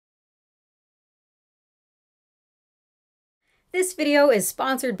This video is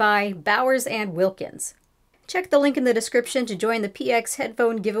sponsored by Bowers and Wilkins. Check the link in the description to join the PX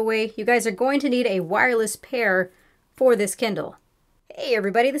headphone giveaway. You guys are going to need a wireless pair for this Kindle. Hey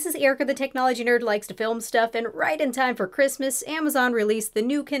everybody, this is Erica, the technology nerd who likes to film stuff, and right in time for Christmas, Amazon released the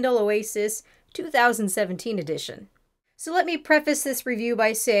new Kindle Oasis 2017 edition. So let me preface this review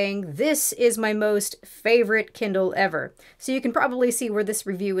by saying this is my most favorite Kindle ever, so you can probably see where this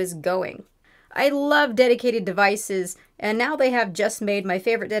review is going. I love dedicated devices, and now they have just made my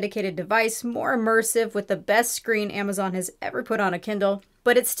favorite dedicated device more immersive with the best screen Amazon has ever put on a Kindle.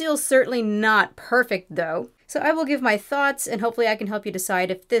 But it's still certainly not perfect though. So I will give my thoughts and hopefully I can help you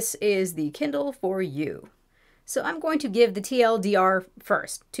decide if this is the Kindle for you. So I'm going to give the TLDR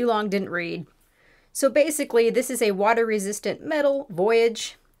first. Too long, didn't read. So basically this is a water-resistant metal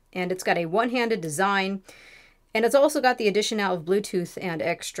Voyage, and it's got a one-handed design, and it's also got the addition now of Bluetooth and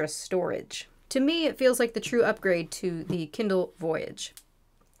extra storage. To me, it feels like the true upgrade to the Kindle Voyage,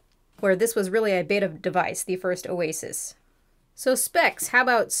 where this was really a beta device, the first Oasis. So specs, how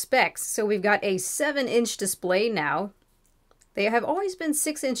about specs? So we've got a 7-inch display now. They have always been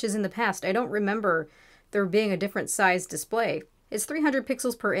 6 inches in the past. I don't remember there being a different size display. It's 300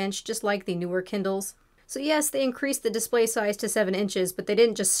 pixels per inch, just like the newer Kindles. So yes, they increased the display size to 7 inches, but they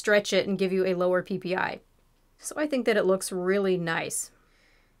didn't just stretch it and give you a lower PPI. So I think that it looks really nice.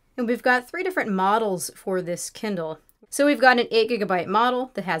 And we've got 3 different models for this Kindle. So we've got an 8GB model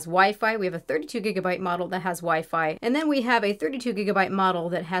that has Wi-Fi, we have a 32GB model that has Wi-Fi, and then we have a 32GB model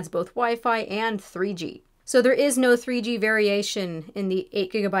that has both Wi-Fi and 3G. So there is no 3G variation in the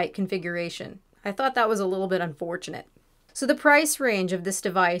 8GB configuration. I thought that was a little bit unfortunate. So the price range of this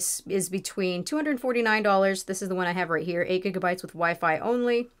device is between $249, this is the one I have right here, 8GB with Wi-Fi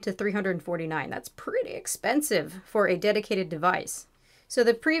only, to $349. That's pretty expensive for a dedicated device. So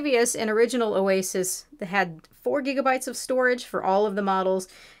the previous and original Oasis had 4GB of storage for all of the models.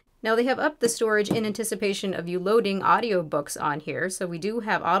 Now they have upped the storage in anticipation of you loading audiobooks on here, so we do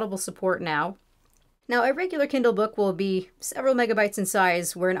have Audible support now. Now a regular Kindle book will be several megabytes in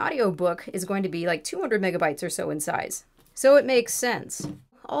size, where an audiobook is going to be like 200 megabytes or so in size. So it makes sense.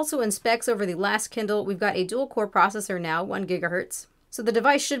 Also in specs over the last Kindle, we've got a dual-core processor now, 1 GHz. So the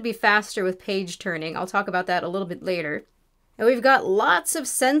device should be faster with page turning. I'll talk about that a little bit later. And we've got lots of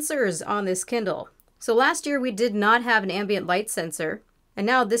sensors on this Kindle. So last year we did not have an ambient light sensor, and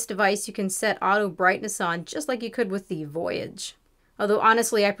now this device you can set auto brightness on just like you could with the Voyage. Although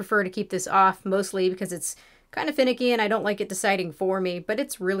honestly I prefer to keep this off, mostly because it's kind of finicky and I don't like it deciding for me, but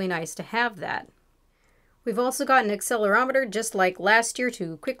it's really nice to have that. We've also got an accelerometer just like last year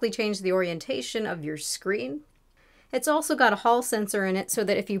to quickly change the orientation of your screen. It's also got a Hall sensor in it so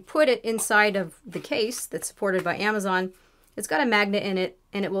that if you put it inside of the case that's supported by Amazon, it's got a magnet in it,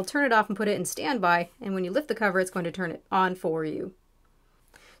 and it will turn it off and put it in standby, and when you lift the cover, it's going to turn it on for you.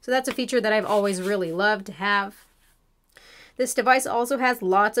 So that's a feature that I've always really loved to have. This device also has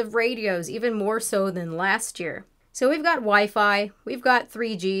lots of radios, even more so than last year. So we've got Wi-Fi, we've got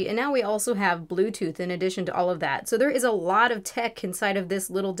 3G, and now we also have Bluetooth in addition to all of that. So there is a lot of tech inside of this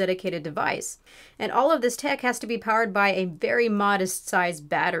little dedicated device. And all of this tech has to be powered by a very modest sized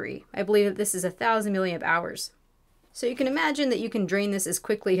battery. I believe that this is 1,000 milliamp hours. So you can imagine that you can drain this as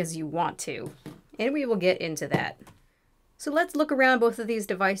quickly as you want to, and we will get into that. So let's look around both of these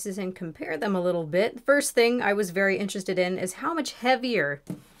devices and compare them a little bit. The first thing I was very interested in is how much heavier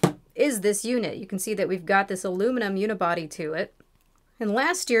is this unit. You can see that we've got this aluminum unibody to it. And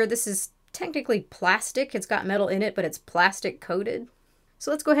last year, this is technically plastic. It's got metal in it, but it's plastic coated. So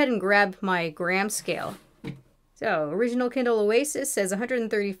let's go ahead and grab my gram scale. So original Kindle Oasis says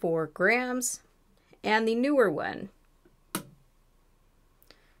 134 grams, and the newer one,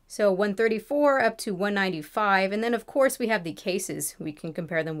 so 134 up to 195, and then of course we have the cases we can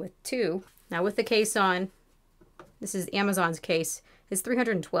compare them with too. Now with the case on, this is Amazon's case, is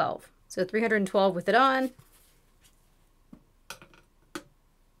 312. So 312 with it on,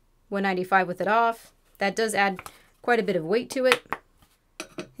 195 with it off. That does add quite a bit of weight to it.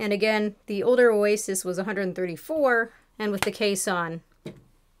 And again, the older Oasis was 134, and with the case on,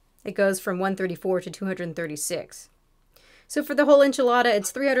 it goes from 134 to 236. So for the whole enchilada,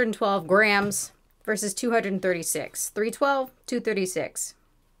 it's 312 grams versus 236. 312, 236.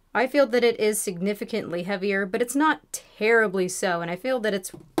 I feel that it is significantly heavier, but it's not terribly so, and I feel that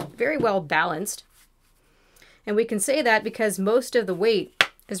it's very well balanced. And we can say that because most of the weight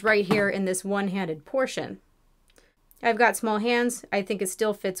is right here in this one-handed portion. I've got small hands. I think it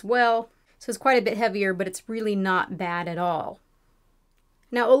still fits well. So it's quite a bit heavier, but it's really not bad at all.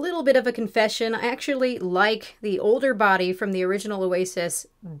 Now, a little bit of a confession, I actually like the older body from the original Oasis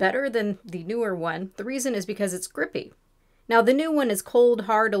better than the newer one. The reason is because it's grippy. Now the new one is cold,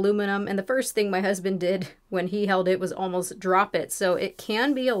 hard aluminum, and the first thing my husband did when he held it was almost drop it, so it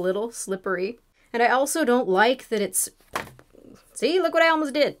can be a little slippery. And I also don't like that it's... See, look what I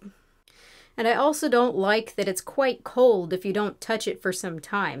almost did! And I also don't like that it's quite cold if you don't touch it for some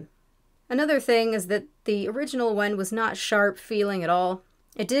time. Another thing is that the original one was not sharp feeling at all.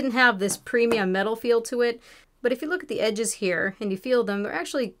 It didn't have this premium metal feel to it, but if you look at the edges here and you feel them, they're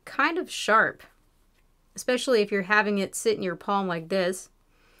actually kind of sharp. Especially if you're having it sit in your palm like this.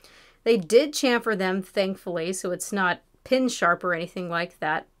 They did chamfer them, thankfully, so it's not pin sharp or anything like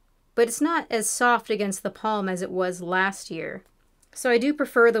that. But it's not as soft against the palm as it was last year. So I do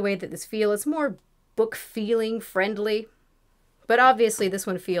prefer the way that this feels. It's more book feeling friendly. But obviously this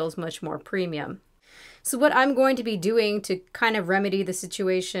one feels much more premium. So what I'm going to be doing to kind of remedy the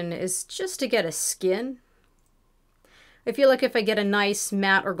situation is just to get a skin. I feel like if I get a nice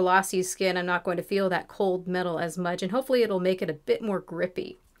matte or glossy skin, I'm not going to feel that cold metal as much, and hopefully it'll make it a bit more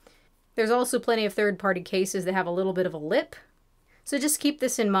grippy. There's also plenty of third-party cases that have a little bit of a lip, so just keep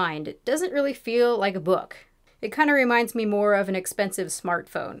this in mind. It doesn't really feel like a book. It kind of reminds me more of an expensive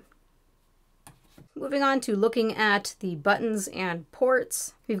smartphone. Moving on to looking at the buttons and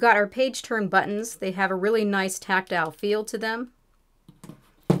ports. We've got our page turn buttons. They have a really nice tactile feel to them.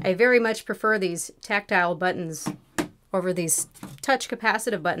 I very much prefer these tactile buttons over these touch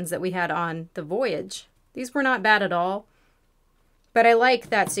capacitive buttons that we had on the Voyage. These were not bad at all, but I like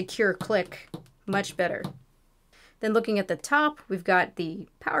that secure click much better. Then looking at the top, we've got the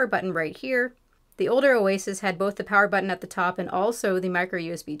power button right here. The older Oasis had both the power button at the top and also the micro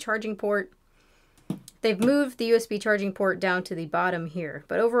USB charging port. They've moved the USB charging port down to the bottom here,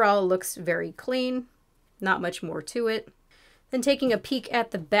 but overall it looks very clean, not much more to it. Then taking a peek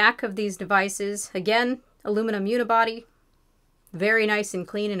at the back of these devices, again, aluminum unibody, very nice and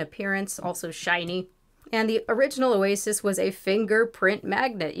clean in appearance, also shiny. And the original Oasis was a fingerprint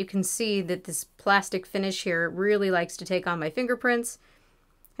magnet. You can see that this plastic finish here really likes to take on my fingerprints.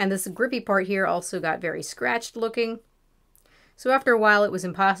 And this grippy part here also got very scratched looking. So after a while it was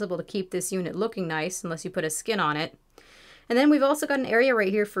impossible to keep this unit looking nice unless you put a skin on it. And then we've also got an area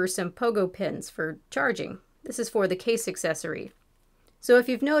right here for some pogo pins for charging. This is for the case accessory. So if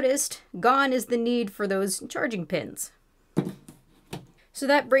you've noticed, gone is the need for those charging pins. So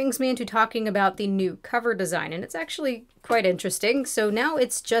that brings me into talking about the new cover design, and it's actually quite interesting. So now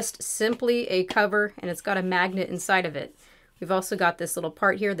it's just simply a cover, and it's got a magnet inside of it. We've also got this little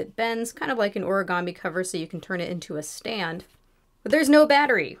part here that bends, kind of like an origami cover, so you can turn it into a stand. But there's no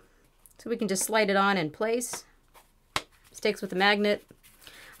battery, so we can just slide it on in place. Sticks with the magnet.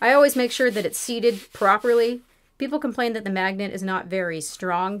 I always make sure that it's seated properly. People complain that the magnet is not very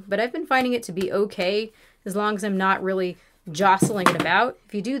strong, but I've been finding it to be okay as long as I'm not really jostling it about.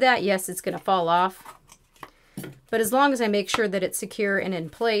 If you do that, yes, it's going to fall off. But as long as I make sure that it's secure and in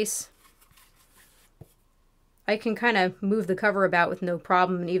place, I can kind of move the cover about with no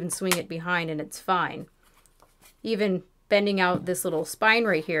problem and even swing it behind and it's fine. Even bending out this little spine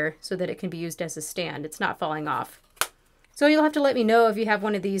right here so that it can be used as a stand. It's not falling off. So you'll have to let me know if you have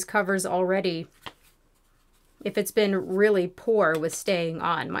one of these covers already, if it's been really poor with staying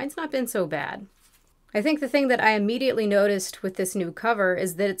on. Mine's not been so bad. I think the thing that I immediately noticed with this new cover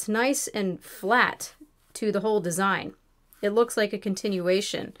is that it's nice and flat to the whole design. It looks like a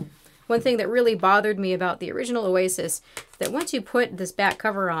continuation. One thing that really bothered me about the original Oasis, that once you put this back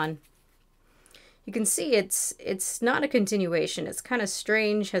cover on, you can see it's not a continuation. It's kind of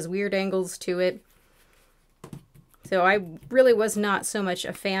strange, has weird angles to it. So I really was not so much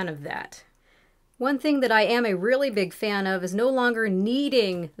a fan of that. One thing that I am a really big fan of is no longer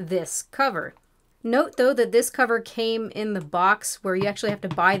needing this cover. Note though that this cover came in the box where you actually have to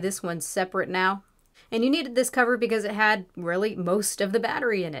buy this one separate now. And you needed this cover because it had really most of the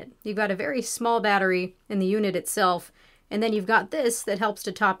battery in it. You've got a very small battery in the unit itself, and then you've got this that helps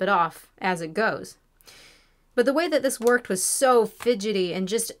to top it off as it goes. But the way that this worked was so fidgety and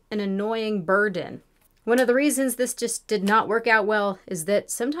just an annoying burden. One of the reasons this just did not work out well is that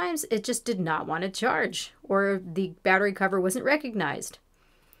sometimes it just did not want to charge, or the battery cover wasn't recognized.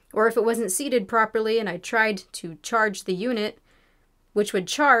 Or if it wasn't seated properly and I tried to charge the unit, which would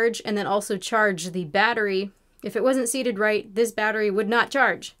charge and then also charge the battery, if it wasn't seated right, this battery would not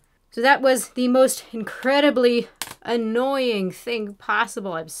charge. So that was the most incredibly annoying thing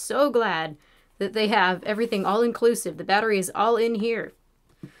possible. I'm so glad that they have everything all inclusive. The battery is all in here.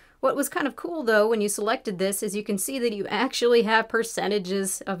 What was kind of cool though when you selected this is you can see that you actually have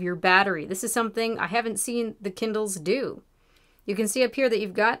percentages of your battery. This is something I haven't seen the Kindles do. You can see up here that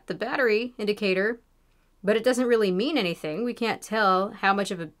you've got the battery indicator, but it doesn't really mean anything. We can't tell how much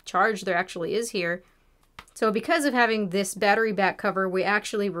of a charge there actually is here. So because of having this battery back cover, we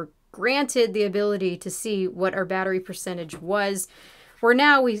actually were granted the ability to see what our battery percentage was, where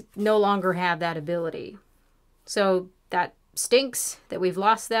now we no longer have that ability. So that stinks that we've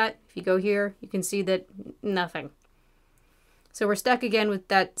lost that. If you go here, you can see that nothing. So we're stuck again with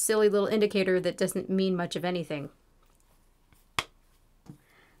that silly little indicator that doesn't mean much of anything.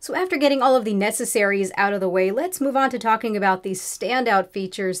 So after getting all of the necessaries out of the way, let's move on to talking about these standout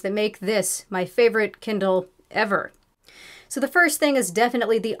features that make this my favorite Kindle ever. So the first thing is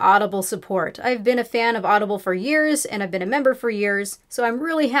definitely the Audible support. I've been a fan of Audible for years, and I've been a member for years, so I'm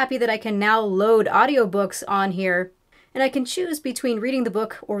really happy that I can now load audiobooks on here, and I can choose between reading the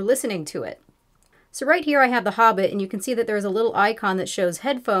book or listening to it. So right here I have The Hobbit, and you can see that there's a little icon that shows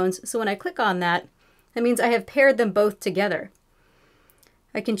headphones, so when I click on that, that means I have paired them both together.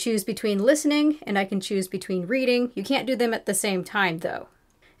 I can choose between listening and I can choose between reading. You can't do them at the same time though.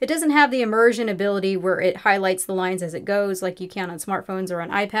 It doesn't have the immersion ability where it highlights the lines as it goes like you can on smartphones or on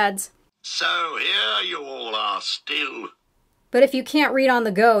iPads. So here you all are still. But if you can't read on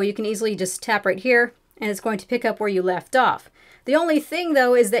the go, you can easily just tap right here and it's going to pick up where you left off. The only thing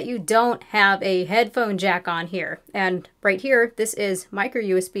though is that you don't have a headphone jack on here. And right here, this is micro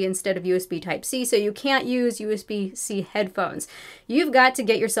USB instead of USB Type-C, so you can't use USB-C headphones. You've got to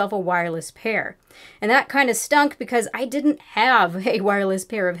get yourself a wireless pair. And that kind of stunk because I didn't have a wireless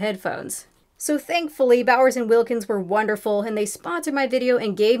pair of headphones. So thankfully, Bowers & Wilkins were wonderful and they sponsored my video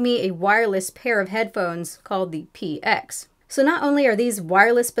and gave me a wireless pair of headphones called the PX. So not only are these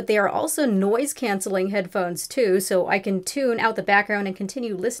wireless, but they are also noise-canceling headphones too, so I can tune out the background and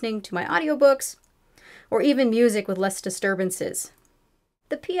continue listening to my audiobooks, or even music with less disturbances.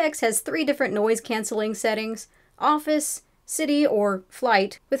 The PX has 3 different noise-canceling settings: office, city, or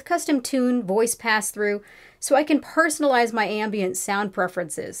flight, with custom-tuned voice pass-through, so I can personalize my ambient sound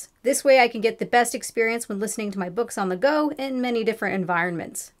preferences. This way I can get the best experience when listening to my books on the go in many different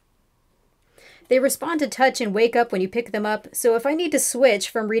environments. They respond to touch and wake up when you pick them up, so if I need to switch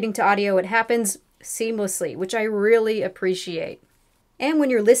from reading to audio, it happens seamlessly, which I really appreciate. And when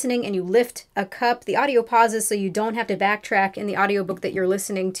you're listening and you lift a cup, the audio pauses so you don't have to backtrack in the audiobook that you're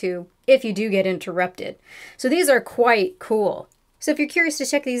listening to if you do get interrupted. So these are quite cool. So if you're curious to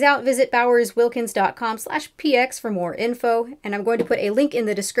check these out, visit bowerswilkins.com/px for more info, and I'm going to put a link in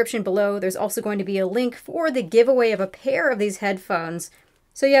the description below. There's also going to be a link for the giveaway of a pair of these headphones,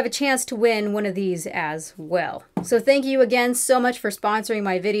 so you have a chance to win one of these as well. So thank you again so much for sponsoring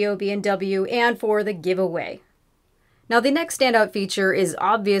my video, B&W, and for the giveaway. Now the next standout feature is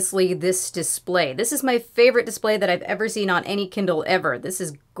obviously this display. This is my favorite display that I've ever seen on any Kindle ever. This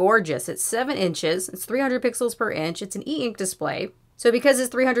is gorgeous. It's 7 inches. It's 300 pixels per inch. It's an e-ink display. So because it's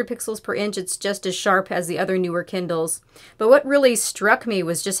 300 pixels per inch, it's just as sharp as the other newer Kindles. But what really struck me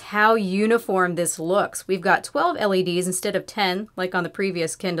was just how uniform this looks. We've got 12 LEDs instead of 10, like on the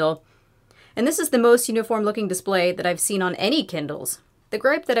previous Kindle. And this is the most uniform looking display that I've seen on any Kindles. The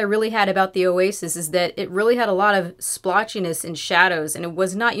gripe that I really had about the Oasis is that it really had a lot of splotchiness and shadows, and it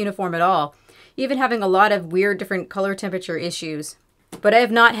was not uniform at all, even having a lot of weird different color temperature issues. But I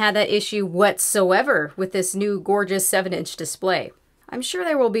have not had that issue whatsoever with this new gorgeous 7-inch display. I'm sure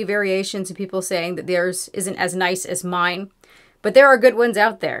there will be variations of people saying that theirs isn't as nice as mine, but there are good ones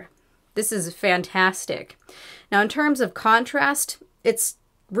out there. This is fantastic. Now in terms of contrast, it's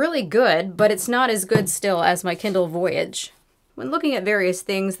really good, but it's not as good still as my Kindle Voyage. When looking at various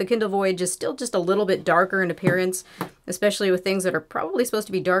things, the Kindle Voyage is still just a little bit darker in appearance, especially with things that are probably supposed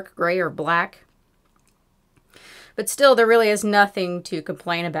to be dark gray or black. But still, there really is nothing to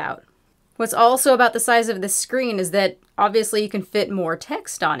complain about. What's also about the size of this screen is that obviously you can fit more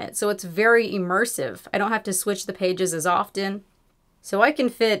text on it, so it's very immersive. I don't have to switch the pages as often, so I can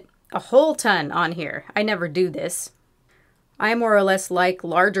fit a whole ton on here. I never do this. I more or less like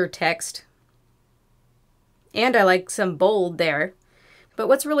larger text, and I like some bold there. But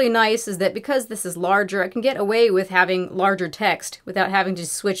what's really nice is that because this is larger, I can get away with having larger text without having to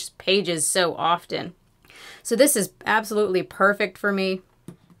switch pages so often. So this is absolutely perfect for me.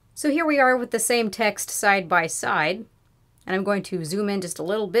 So here we are with the same text side by side, and I'm going to zoom in just a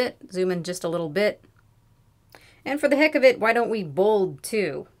little bit, zoom in just a little bit. And for the heck of it, why don't we bold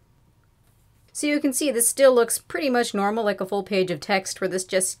too? So you can see this still looks pretty much normal, like a full page of text, where this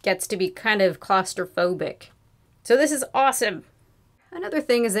just gets to be kind of claustrophobic. So this is awesome. Another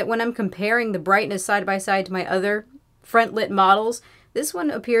thing is that when I'm comparing the brightness side by side to my other front lit models, this one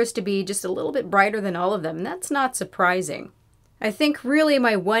appears to be just a little bit brighter than all of them, and that's not surprising. I think really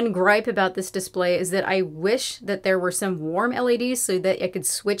my one gripe about this display is that I wish that there were some warm LEDs so that I could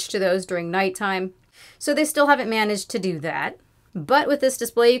switch to those during nighttime. So they still haven't managed to do that. But with this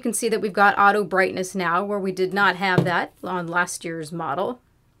display, you can see that we've got auto brightness now, where we did not have that on last year's model.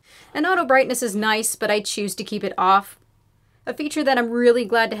 And auto brightness is nice, but I choose to keep it off. A feature that I'm really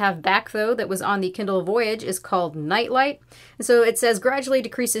glad to have back, though, that was on the Kindle Voyage is called Night Light. And so it says gradually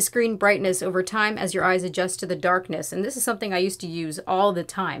decreases screen brightness over time as your eyes adjust to the darkness. And this is something I used to use all the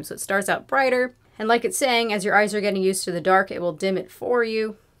time. So it starts out brighter, and like it's saying, as your eyes are getting used to the dark, it will dim it for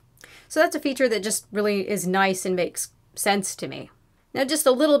you. So that's a feature that just really is nice and makes sense to me. Now just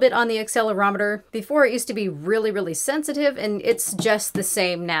a little bit on the accelerometer. Before it used to be really, really sensitive, and it's just the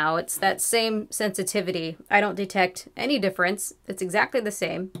same now. It's that same sensitivity. I don't detect any difference. It's exactly the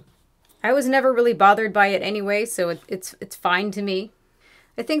same. I was never really bothered by it anyway, so it's fine to me.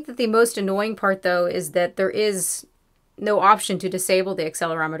 I think that the most annoying part, though, is that there is no option to disable the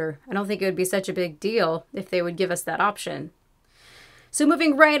accelerometer. I don't think it would be such a big deal if they would give us that option. So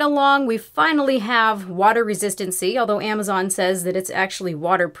moving right along, we finally have water resistancy, although Amazon says that it's actually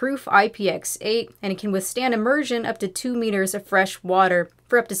waterproof, IPX8, and it can withstand immersion up to 2 meters of fresh water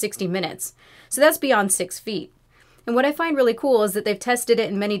for up to 60 minutes. So that's beyond 6 feet. And what I find really cool is that they've tested it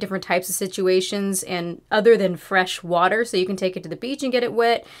in many different types of situations and other than fresh water. So you can take it to the beach and get it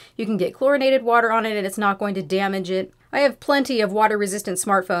wet. You can get chlorinated water on it and it's not going to damage it. I have plenty of water-resistant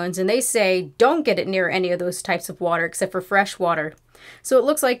smartphones and they say don't get it near any of those types of water except for fresh water. So it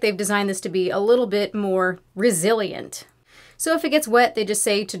looks like they've designed this to be a little bit more resilient. So if it gets wet, they just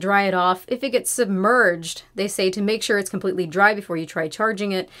say to dry it off. If it gets submerged, they say to make sure it's completely dry before you try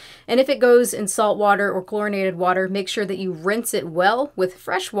charging it. And if it goes in salt water or chlorinated water, make sure that you rinse it well with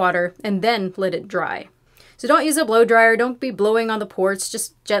fresh water and then let it dry. So don't use a blow dryer, don't be blowing on the ports,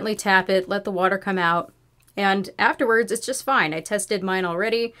 just gently tap it, let the water come out. And afterwards, it's just fine. I tested mine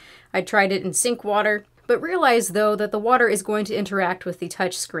already. I tried it in sink water. But realize, though, that the water is going to interact with the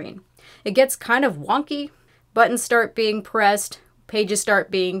touch screen. It gets kind of wonky. Buttons start being pressed. Pages start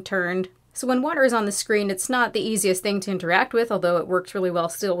being turned. So when water is on the screen, it's not the easiest thing to interact with, although it works really well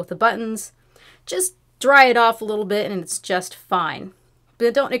still with the buttons. Just dry it off a little bit and it's just fine.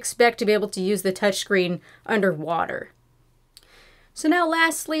 But don't expect to be able to use the touchscreen underwater. So now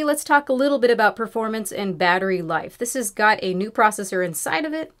lastly, let's talk a little bit about performance and battery life. This has got a new processor inside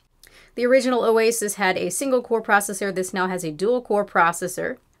of it. The original Oasis had a single core processor. This now has a dual core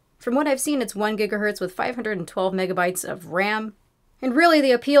processor. From what I've seen, it's 1 gigahertz with 512 megabytes of RAM. And really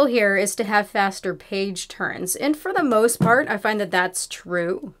the appeal here is to have faster page turns. And for the most part, I find that that's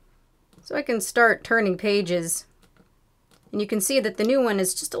true. So I can start turning pages. And you can see that the new one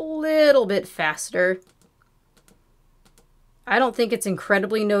is just a little bit faster. I don't think it's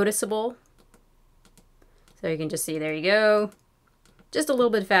incredibly noticeable. So you can just see, there you go. Just a little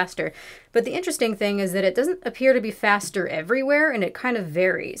bit faster. But the interesting thing is that it doesn't appear to be faster everywhere, and it kind of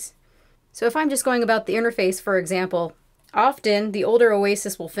varies. So if I'm just going about the interface, for example, often the older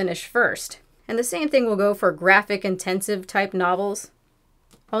Oasis will finish first. And the same thing will go for graphic-intensive type novels.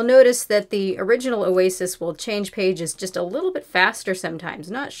 I'll notice that the original Oasis will change pages just a little bit faster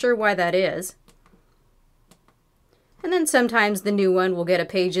sometimes. Not sure why that is. And then sometimes the new one will get a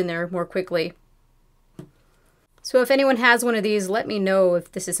page in there more quickly. So if anyone has one of these, let me know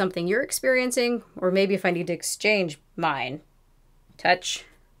if this is something you're experiencing, or maybe if I need to exchange mine. Touch.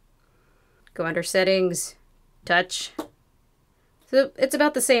 Go under settings. Touch. So it's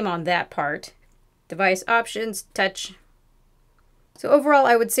about the same on that part. Device options, touch. So overall,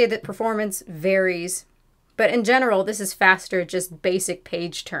 I would say that performance varies, but in general, this is faster, just basic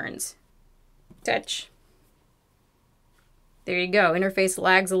page turns. Touch. There you go. Interface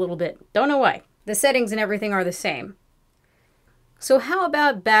lags a little bit. Don't know why. The settings and everything are the same. So how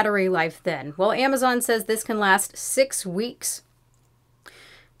about battery life then? Well, Amazon says this can last 6 weeks.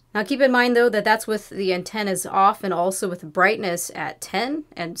 Now keep in mind though that that's with the antennas off and also with brightness at 10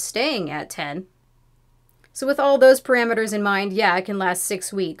 and staying at 10. So with all those parameters in mind, yeah, it can last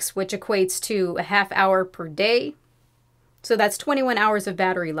 6 weeks, which equates to a half hour per day. So that's 21 hours of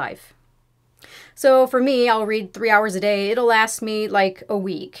battery life. So for me, I'll read 3 hours a day. It'll last me like a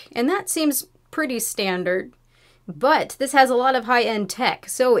week. And that seems pretty standard. But this has a lot of high-end tech.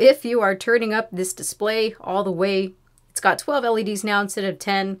 So if you are turning up this display all the way, it's got 12 LEDs now instead of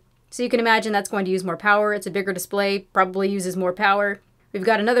 10. So you can imagine that's going to use more power. It's a bigger display, probably uses more power. We've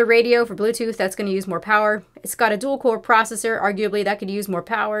got another radio for Bluetooth that's going to use more power. It's got a dual-core processor. Arguably, that could use more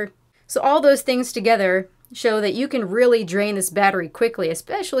power. So all those things together show that you can really drain this battery quickly,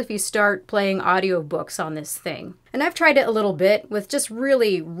 especially if you start playing audiobooks on this thing. And I've tried it a little bit with just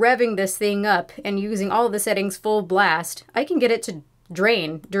really revving this thing up and using all of the settings full blast. I can get it to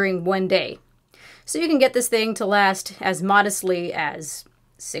drain during one day. So you can get this thing to last as modestly as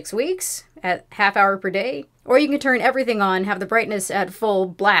 6 weeks at half hour per day. Or you can turn everything on, have the brightness at full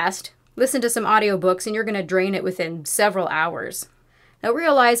blast, listen to some audiobooks, and you're going to drain it within several hours. Now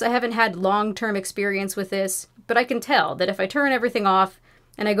realize I haven't had long-term experience with this, but I can tell that if I turn everything off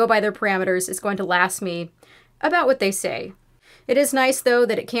and I go by their parameters, it's going to last me about what they say. It is nice though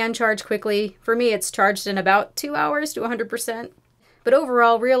that it can charge quickly. For me, it's charged in about 2 hours to 100%. But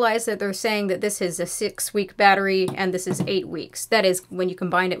overall, realize that they're saying that this is a 6-week battery and this is 8 weeks. That is when you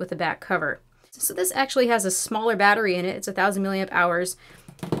combine it with the back cover. So this actually has a smaller battery in it. It's 1,000 milliamp hours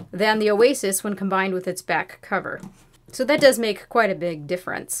than the Oasis when combined with its back cover. So that does make quite a big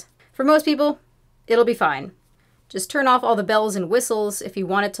difference. For most people, it'll be fine. Just turn off all the bells and whistles if you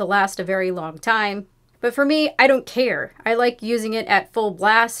want it to last a very long time. But for me, I don't care. I like using it at full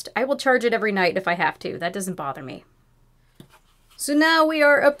blast. I will charge it every night if I have to. That doesn't bother me. So now we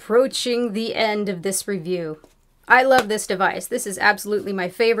are approaching the end of this review. I love this device. This is absolutely my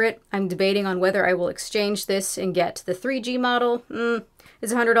favorite. I'm debating on whether I will exchange this and get the 3G model.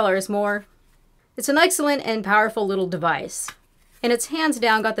 It's $100 more. It's an excellent and powerful little device. And it's hands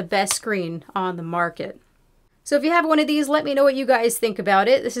down got the best screen on the market. So if you have one of these, let me know what you guys think about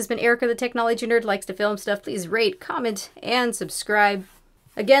it. This has been Erica, the Technology Nerd, likes to film stuff. Please rate, comment, and subscribe.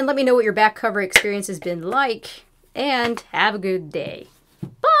 Again, let me know what your back cover experience has been like. And have a good day.